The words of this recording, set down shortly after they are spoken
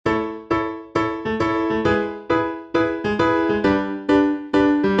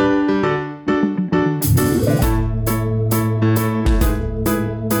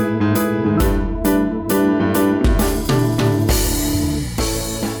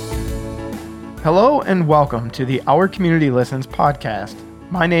Hello and welcome to the Our Community Listens podcast.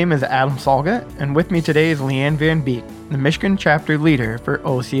 My name is Adam Salga, and with me today is Leanne Van Beek, the Michigan chapter leader for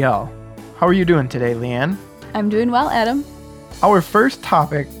OCL. How are you doing today, Leanne? I'm doing well, Adam. Our first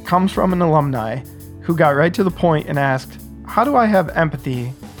topic comes from an alumni who got right to the point and asked, how do I have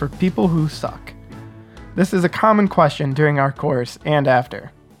empathy for people who suck? This is a common question during our course and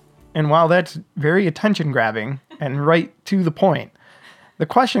after. And while that's very attention-grabbing and right to the point, the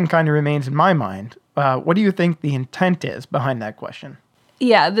question kind of remains in my mind. What do you think the intent is behind that question?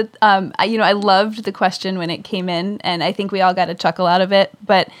 Yeah, I loved the question when it came in, and I think we all got a chuckle out of it.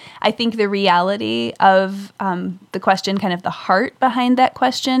 But I think the reality of the question, kind of the heart behind that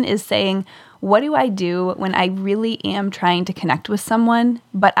question, is saying, what do I do when I really am trying to connect with someone,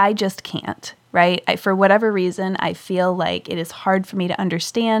 but I just can't, right? For whatever reason, I feel like it is hard for me to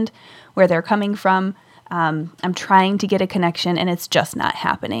understand where they're coming from. I'm trying to get a connection, and it's just not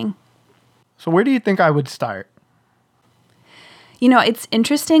happening. So where do you think I would start? You know, it's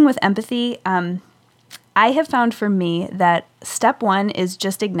interesting with empathy. I have found for me that step one is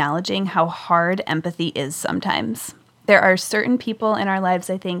just acknowledging how hard empathy is sometimes. There are certain people in our lives,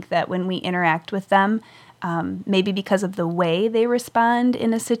 I think, that when we interact with them, maybe because of the way they respond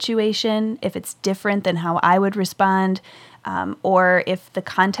in a situation, if it's different than how I would respond, or if the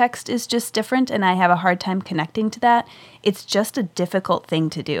context is just different and I have a hard time connecting to that, it's just a difficult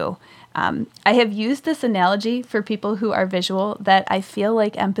thing to do. I have used this analogy for people who are visual that I feel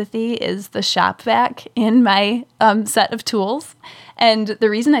like empathy is the shop vac in my set of tools. And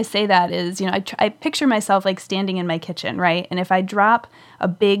the reason I say that is, I picture myself like standing in my kitchen, right? And if I drop a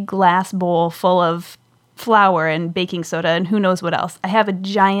big glass bowl full of flour and baking soda and who knows what else, I have a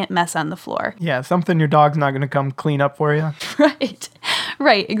giant mess on the floor. Yeah, something your dog's not going to come clean up for you.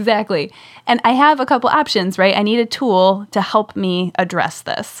 Right, exactly. And I have a couple options, right? I need a tool to help me address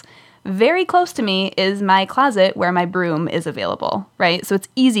this. Very close to me is my closet where my broom is available, right? So it's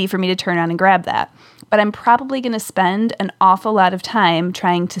easy for me to turn on and grab that. But I'm probably going to spend an awful lot of time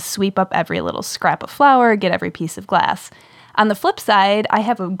trying to sweep up every little scrap of flour, get every piece of glass. On the flip side, I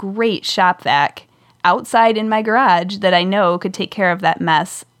have a great shop vac outside in my garage that I know could take care of that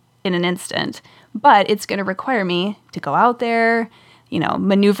mess in an instant. But it's going to require me to go out there,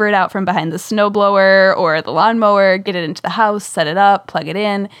 maneuver it out from behind the snowblower or the lawnmower, get it into the house, set it up, plug it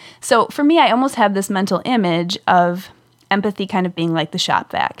in. So for me, I almost have this mental image of empathy kind of being like the shop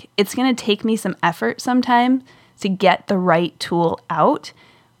vac. It's going to take me some effort sometimes to get the right tool out.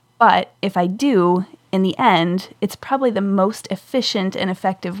 But if I do, in the end, it's probably the most efficient and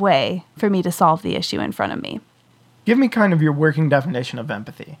effective way for me to solve the issue in front of me. Give me kind of your working definition of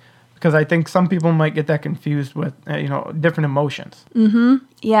empathy, because I think some people might get that confused with, different emotions. Mm-hmm.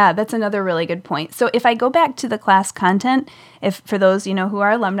 Yeah, that's another really good point. So if I go back to the class content, if for those, who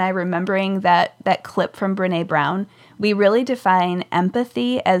are alumni remembering that clip from Brené Brown, we really define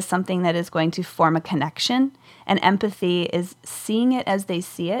empathy as something that is going to form a connection. And empathy is seeing it as they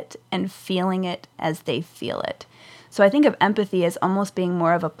see it and feeling it as they feel it. So I think of empathy as almost being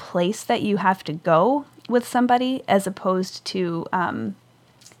more of a place that you have to go with somebody as opposed to,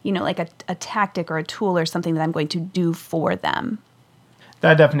 like a tactic or a tool or something that I'm going to do for them.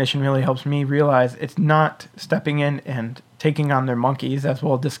 That definition really helps me realize it's not stepping in and taking on their monkeys, as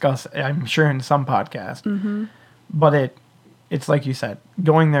we'll discuss, I'm sure, in some podcast. Mm-hmm. But it's like you said,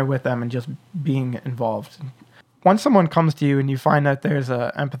 going there with them and just being involved. Once someone comes to you and you find that there's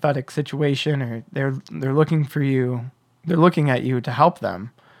a empathetic situation or they're looking for you, they're looking at you to help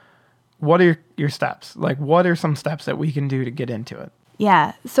them, what are your steps? Like, what are some steps that we can do to get into it?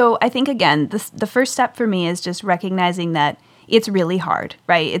 Yeah. So I think, again, the first step for me is just recognizing that it's really hard,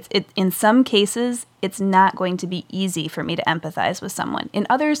 right? In some cases, it's not going to be easy for me to empathize with someone. In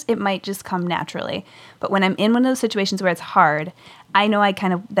others, it might just come naturally. But when I'm in one of those situations where it's hard, I know I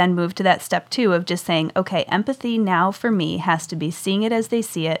kind of then move to that step two of just saying, okay, empathy now for me has to be seeing it as they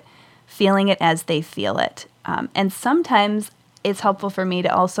see it, feeling it as they feel it. And sometimes it's helpful for me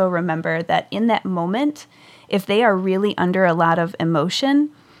to also remember that in that moment, if they are really under a lot of emotion,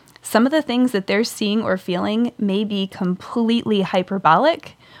 some of the things that they're seeing or feeling may be completely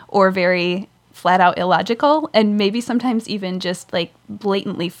hyperbolic or very flat out illogical, and maybe sometimes even just like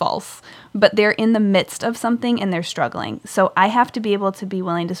blatantly false. But they're in the midst of something and they're struggling. So I have to be able to be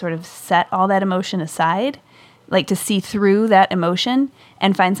willing to sort of set all that emotion aside, like to see through that emotion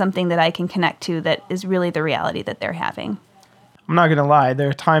and find something that I can connect to that is really the reality that they're having. I'm not going to lie. There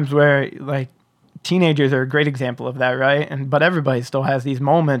are times where, like, teenagers are a great example of that, right? But everybody still has these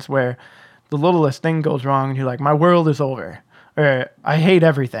moments where the littlest thing goes wrong and you're like, my world is over, or I hate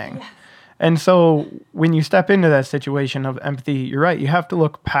everything. Yes. And so when you step into that situation of empathy, you're right, you have to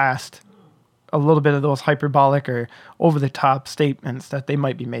look past a little bit of those hyperbolic or over-the-top statements that they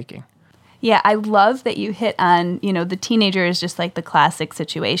might be making. Yeah, I love that you hit on, the teenager is just like the classic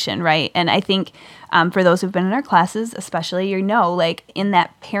situation, right? And I think for those who've been in our classes, especially, like in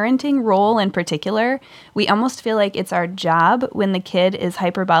that parenting role in particular, we almost feel like it's our job when the kid is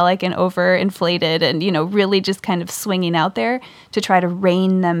hyperbolic and overinflated and, really just kind of swinging out there to try to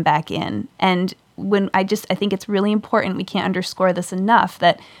rein them back in. And I think it's really important, we can't underscore this enough,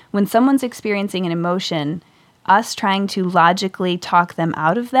 that when someone's experiencing an emotion, us trying to logically talk them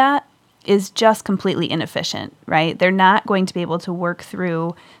out of that is just completely inefficient, right? They're not going to be able to work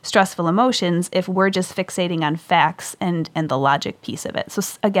through stressful emotions if we're just fixating on facts and the logic piece of it. So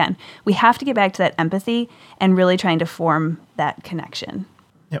again, we have to get back to that empathy and really trying to form that connection.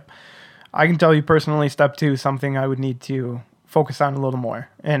 Yep. I can tell you personally, step 2 is something I would need to focus on a little more,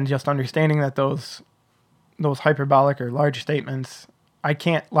 and just understanding that those hyperbolic or large statements, I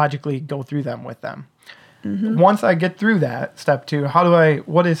can't logically go through them with them. Mm-hmm. Once I get through that, step 2,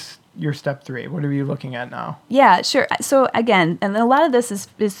 what is your step 3? What are you looking at now? Yeah, sure. So again, and a lot of this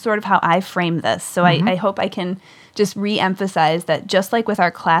is sort of how I frame this. So I hope I can just re-emphasize that just like with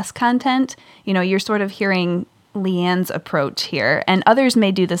our class content, you're sort of hearing Leanne's approach here, and others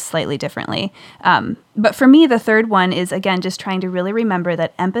may do this slightly differently. But for me, the third one is, again, just trying to really remember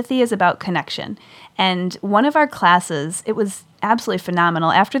that empathy is about connection. And one of our classes, it was absolutely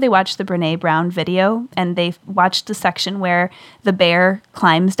phenomenal. After they watched the Brene Brown video and they watched the section where the bear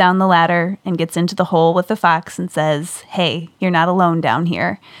climbs down the ladder and gets into the hole with the fox and says, "Hey, you're not alone down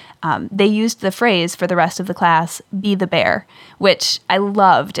here." They used the phrase for the rest of the class, "be the bear," which I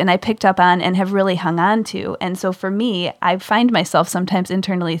loved and I picked up on and have really hung on to. And so for me, I find myself sometimes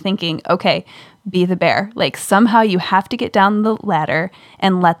internally thinking, okay, be the bear. Like somehow you have to get down the ladder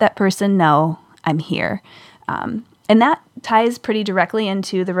and let that person know I'm here. And that ties pretty directly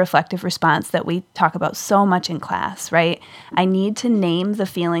into the reflective response that we talk about so much in class, right? I need to name the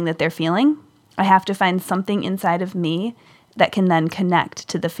feeling that they're feeling. I have to find something inside of me that can then connect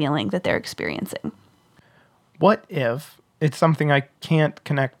to the feeling that they're experiencing. What if it's something I can't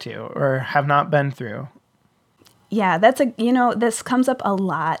connect to or have not been through? Yeah, this comes up a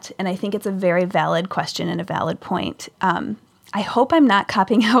lot, and I think it's a very valid question and a valid point. I hope I'm not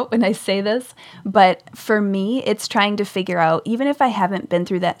copping out when I say this, but for me, it's trying to figure out, even if I haven't been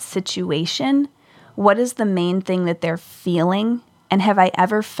through that situation, what is the main thing that they're feeling, and have I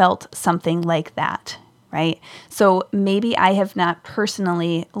ever felt something like that? Right? So maybe I have not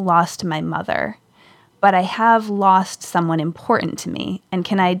personally lost my mother, but I have lost someone important to me and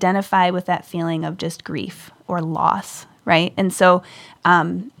can identify with that feeling of just grief or loss, right? And so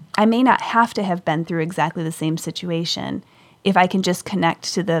I may not have to have been through exactly the same situation if I can just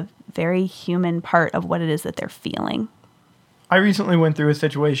connect to the very human part of what it is that they're feeling. I recently went through a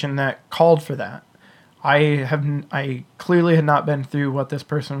situation that called for that. I clearly had not been through what this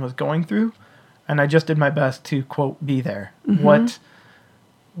person was going through, and I just did my best to, quote, be there. Mm-hmm.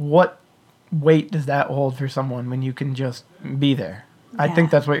 What weight does that hold for someone when you can just be there? Yeah. I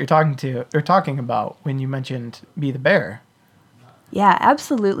think that's what you're talking about when you mentioned be the bear. Yeah,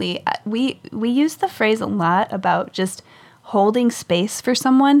 absolutely. We use the phrase a lot about just holding space for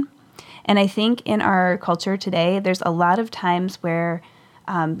someone. And I think in our culture today, there's a lot of times where,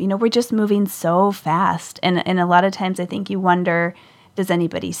 we're just moving so fast. And a lot of times I think you wonder, does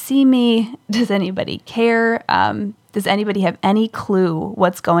anybody see me? Does anybody care? Does anybody have any clue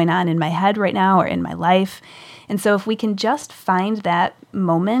what's going on in my head right now or in my life? And so if we can just find that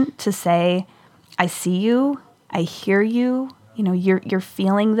moment to say, I see you, I hear you, you're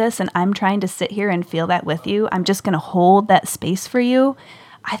feeling this, and I'm trying to sit here and feel that with you. I'm just going to hold that space for you.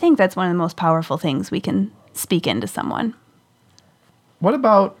 I think that's one of the most powerful things we can speak into someone. What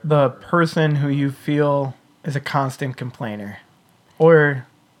about the person who you feel is a constant complainer? Or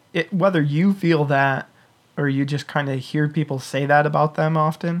whether you feel that or you just kind of hear people say that about them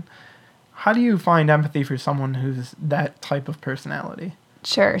often, how do you find empathy for someone who's that type of personality?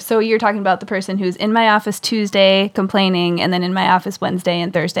 Sure. So you're talking about the person who's in my office Tuesday complaining, and then in my office Wednesday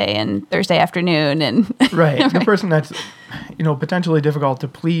and Thursday afternoon. And right. The person that's, potentially difficult to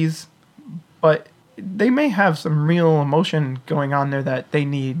please, but they may have some real emotion going on there that they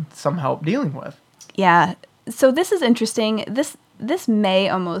need some help dealing with. Yeah. So this is interesting. This may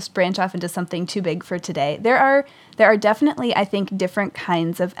almost branch off into something too big for today. There are definitely, I think, different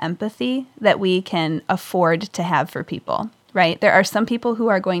kinds of empathy that we can afford to have for people. Right? There are some people who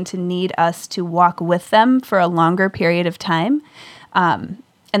are going to need us to walk with them for a longer period of time. And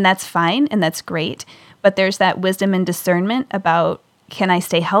that's fine and that's great. But there's that wisdom and discernment about, Can I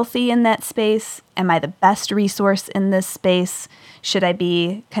stay healthy in that space? Am I the best resource in this space? Should I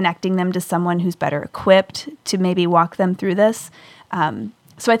be connecting them to someone who's better equipped to maybe walk them through this?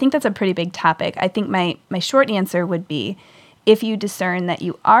 So I think that's a pretty big topic. I think my short answer would be, if you discern that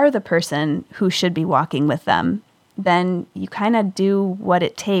you are the person who should be walking with them, then you kind of do what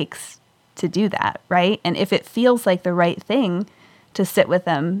it takes to do that, right? And if it feels like the right thing to sit with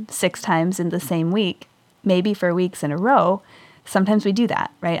them 6 times in the same week, maybe for weeks in a row, sometimes we do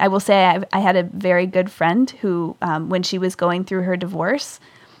that, right? I will say I had a very good friend who, when she was going through her divorce,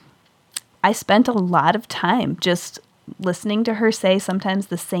 I spent a lot of time just listening to her say sometimes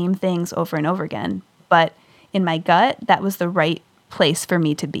the same things over and over again. But in my gut, that was the right place for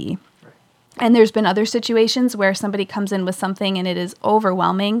me to be. And there's been other situations where somebody comes in with something and it is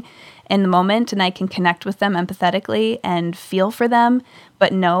overwhelming in the moment, and I can connect with them empathetically and feel for them,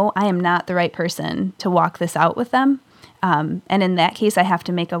 but no, I am not the right person to walk this out with them. And in that case, I have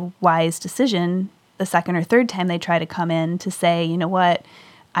to make a wise decision the second or third time they try to come in to say, you know what,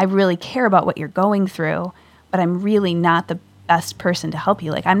 I really care about what you're going through, but I'm really not the best person to help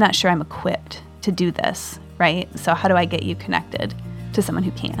you. Like, I'm not sure I'm equipped to do this, right? So how do I get you connected to someone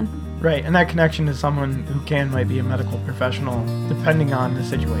who can? Right, and that connection to someone who can might be a medical professional, depending on the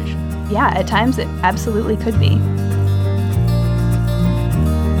situation. Yeah, at times it absolutely could be.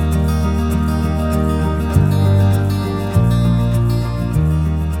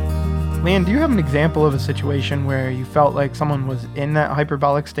 Leanne, do you have an example of a situation where you felt like someone was in that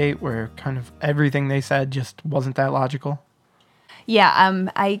hyperbolic state where kind of everything they said just wasn't that logical? Yeah,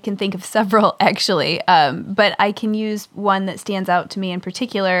 I can think of several actually, but I can use one that stands out to me in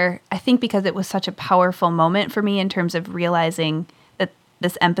particular, I think because it was such a powerful moment for me in terms of realizing that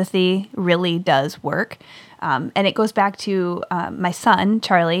this empathy really does work. And it goes back to my son,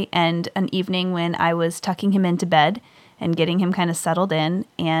 Charlie, and an evening when I was tucking him into bed and getting him kind of settled in.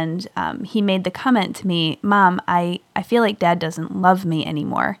 And he made the comment to me, Mom, I feel like Dad doesn't love me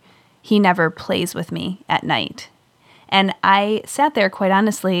anymore. He never plays with me at night. And I sat there quite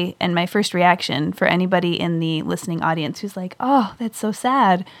honestly, and my first reaction for anybody in the listening audience who's like, oh, that's so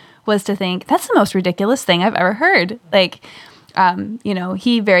sad, was to think, that's the most ridiculous thing I've ever heard. Like,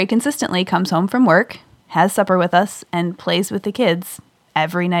 he very consistently comes home from work, has supper with us, and plays with the kids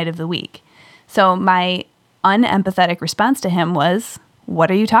every night of the week. So my unempathetic response to him was,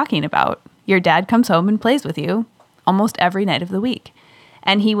 what are you talking about? Your dad comes home and plays with you almost every night of the week.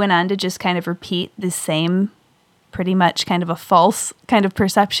 And he went on to just kind of repeat the same, pretty much kind of a false kind of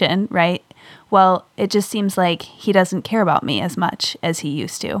perception, right? Well, it just seems like he doesn't care about me as much as he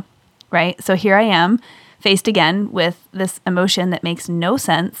used to, right? So here I am, faced again with this emotion that makes no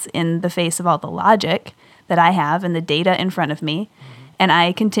sense in the face of all the logic that I have and the data in front of me. And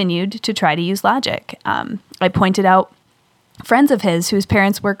I continued to try to use logic. I pointed out friends of his whose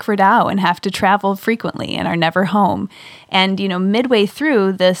parents work for Dow and have to travel frequently and are never home. And, midway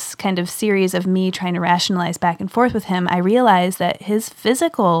through this kind of series of me trying to rationalize back and forth with him, I realized that his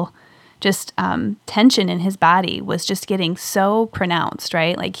physical just tension in his body was just getting so pronounced,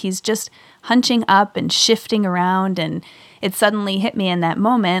 right? Like he's just hunching up and shifting around. And it suddenly hit me in that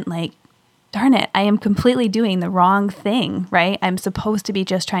moment, like, darn it, I am completely doing the wrong thing, right? I'm supposed to be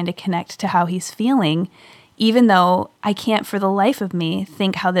just trying to connect to how he's feeling, even though I can't for the life of me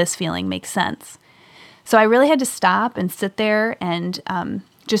think how this feeling makes sense. So I really had to stop and sit there and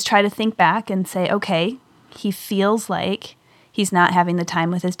just try to think back and say, okay, he feels like he's not having the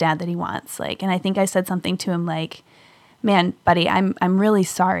time with his dad that he wants. And I think I said something to him like, man, buddy, I'm really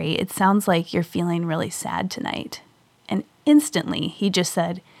sorry. It sounds like you're feeling really sad tonight. And instantly he just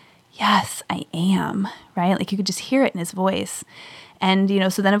said, yes, I am, right? Like you could just hear it in his voice.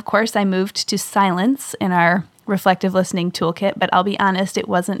 And, so then of course I moved to silence in our reflective listening toolkit, but I'll be honest, it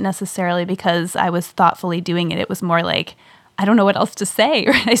wasn't necessarily because I was thoughtfully doing it. It was more like, I don't know what else to say,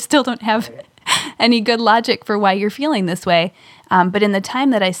 right? I still don't have any good logic for why you're feeling this way. But in the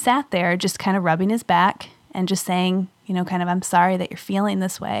time that I sat there, just kind of rubbing his back and just saying, kind of, I'm sorry that you're feeling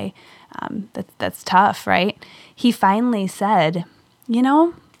this way. That's tough, right? He finally said,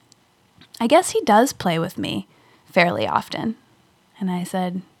 I guess he does play with me fairly often. And I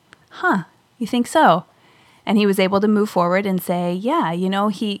said, you think so? And he was able to move forward and say, yeah,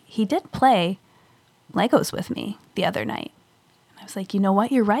 he did play Legos with me the other night. And I was like, you know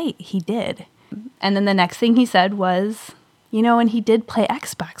what? You're right. He did. And then the next thing he said was, and he did play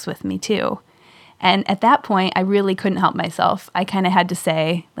Xbox with me too. And at that point, I really couldn't help myself. I kind of had to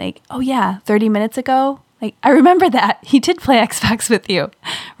say like, oh yeah, 30 minutes ago, like, I remember that. He did play Xbox with you,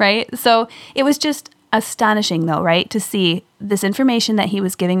 right? So it was just astonishing, though, right, to see this information that he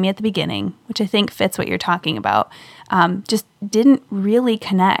was giving me at the beginning, which I think fits what you're talking about. just didn't really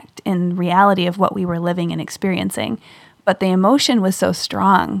connect in reality of what we were living and experiencing. But the emotion was so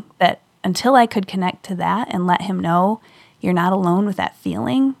strong that until I could connect to that and let him know you're not alone with that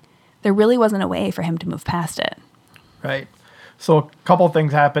feeling, there really wasn't a way for him to move past it. Right. So a couple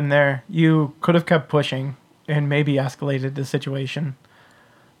things happened there. You could have kept pushing and maybe escalated the situation.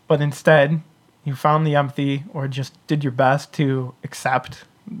 But instead, you found the empathy or just did your best to accept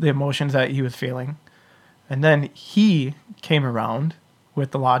the emotions that he was feeling. And then he came around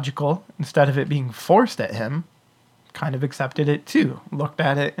with the logical, instead of it being forced at him, kind of accepted it too, looked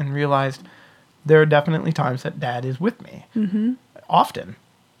at it and realized there are definitely times that Dad is with me. Often.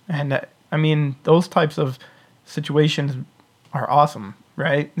 And I mean, those types of situations are awesome,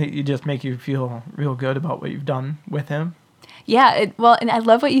 right? You just make you feel real good about what you've done with him. Yeah, well, and I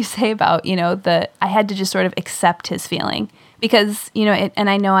love what you say about, I had to just sort of accept his feeling because, and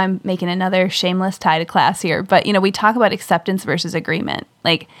I know I'm making another shameless tie to class here, but, we talk about acceptance versus agreement.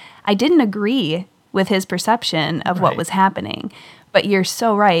 Like, I didn't agree with his perception of what was happening, but you're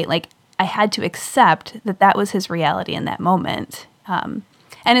so right. Like, I had to accept that was his reality in that moment. And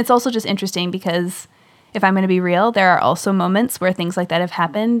it's also just interesting because if I'm going to be real, there are also moments where things like that have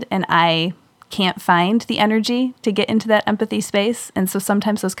happened and I can't find the energy to get into that empathy space. And so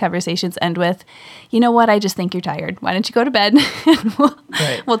sometimes those conversations end with, you know what, I just think you're tired. Why don't you go to bed?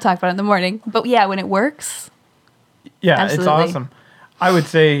 And we'll talk about it in the morning. But yeah, when it works. Yeah, absolutely. It's awesome. I would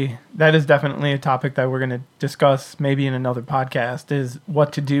say that is definitely a topic that we're going to discuss maybe in another podcast is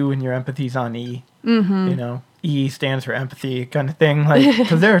what to do when your empathy's on E. E stands for empathy kind of thing. Like,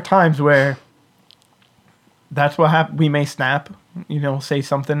 because there are times where that's what happens. We may snap, say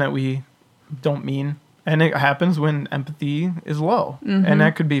something that we don't mean. And it happens when empathy is low. And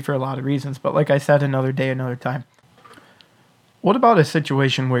that could be for a lot of reasons. But like I said, another day, another time. What about a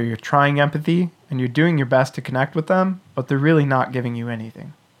situation where you're trying empathy and you're doing your best to connect with them, but they're really not giving you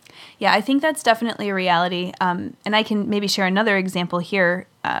anything? Yeah, I think that's definitely a reality. And I can maybe share another example here.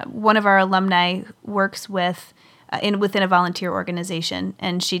 One of our alumni works within a volunteer organization,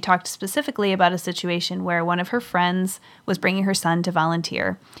 and she talked specifically about a situation where one of her friends was bringing her son to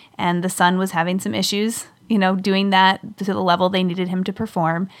volunteer, and the son was having some issues, doing that to the level they needed him to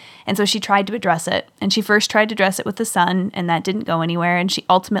perform. And so she tried to address it, and she first tried to address it with the son, and that didn't go anywhere, and she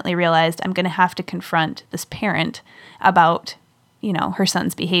ultimately realized, I'm going to have to confront this parent about, her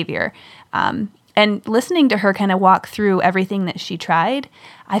son's behavior. And listening to her kind of walk through everything that she tried,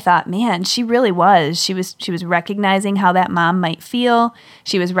 I thought, man, she really was. She was recognizing how that mom might feel.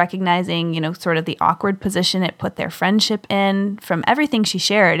 She was recognizing, sort of the awkward position it put their friendship in. From everything she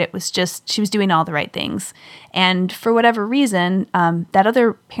shared, it was just, she was doing all the right things. And for whatever reason, that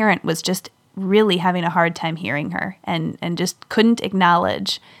other parent was just really having a hard time hearing her and just couldn't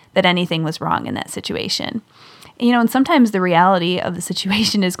acknowledge that anything was wrong in that situation. And sometimes the reality of the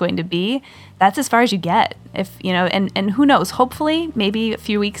situation is going to be that's as far as you get. If, and who knows, hopefully maybe a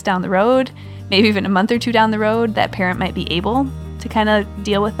few weeks down the road, maybe even a month or two down the road, that parent might be able to kind of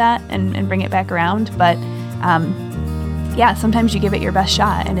deal with that and bring it back around. But yeah, sometimes you give it your best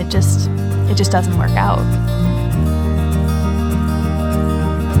shot and it just doesn't work out.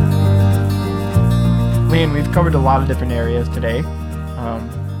 Leanne, we've covered a lot of different areas today.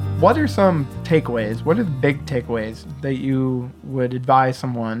 What are some takeaways? What are the big takeaways that you would advise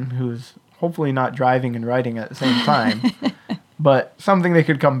someone who's hopefully not driving and writing at the same time, but something they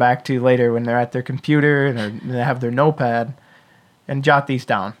could come back to later when they're at their computer and they have their notepad and jot these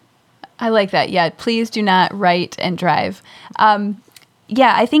down? I like that. Yeah, please do not write and drive.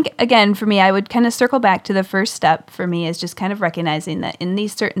 Yeah, I think, again, for me, I would kind of circle back to the first step for me is just kind of recognizing that in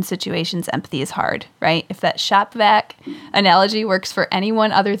these certain situations, empathy is hard, right? If that shop vac analogy works for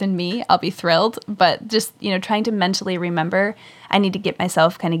anyone other than me, I'll be thrilled. But just, trying to mentally remember, I need to get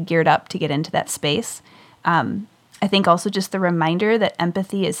myself kind of geared up to get into that space. I think also just the reminder that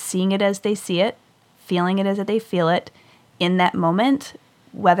empathy is seeing it as they see it, feeling it as they feel it in that moment,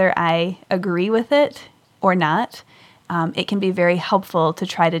 whether I agree with it or not. It can be very helpful to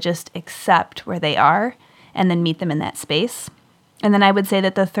try to just accept where they are and then meet them in that space. And then I would say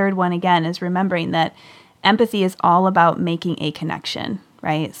that the third one, again, is remembering that empathy is all about making a connection,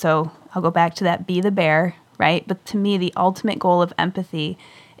 right? So I'll go back to that be the bear, right? But to me, the ultimate goal of empathy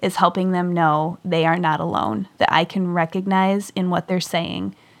is helping them know they are not alone, that I can recognize in what they're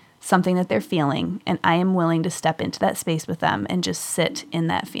saying something that they're feeling, and I am willing to step into that space with them and just sit in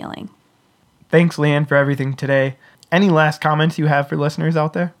that feeling. Thanks, Leanne, for everything today. Any last comments you have for listeners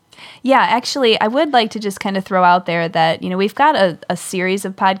out there? Yeah, actually, I would like to just kind of throw out there that, we've got a series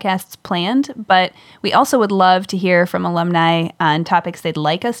of podcasts planned, but we also would love to hear from alumni on topics they'd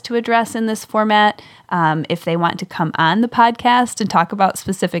like us to address in this format. If they want to come on the podcast and talk about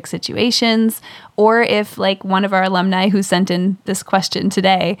specific situations, or if, like one of our alumni who sent in this question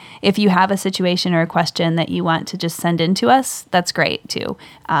today, if you have a situation or a question that you want to just send in to us, that's great too.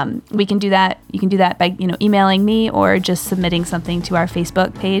 We can do that. You can do that by, emailing me or just submitting something to our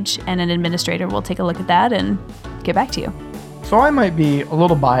Facebook page, and an administrator will take a look at that and get back to you. So I might be a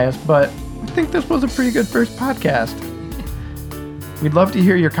little biased, but I think this was a pretty good first podcast. We'd love to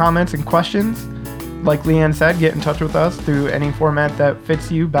hear your comments and questions. Like Leanne said, get in touch with us through any format that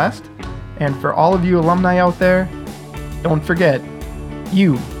fits you best. And for all of you alumni out there, don't forget,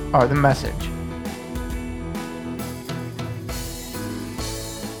 you are the message.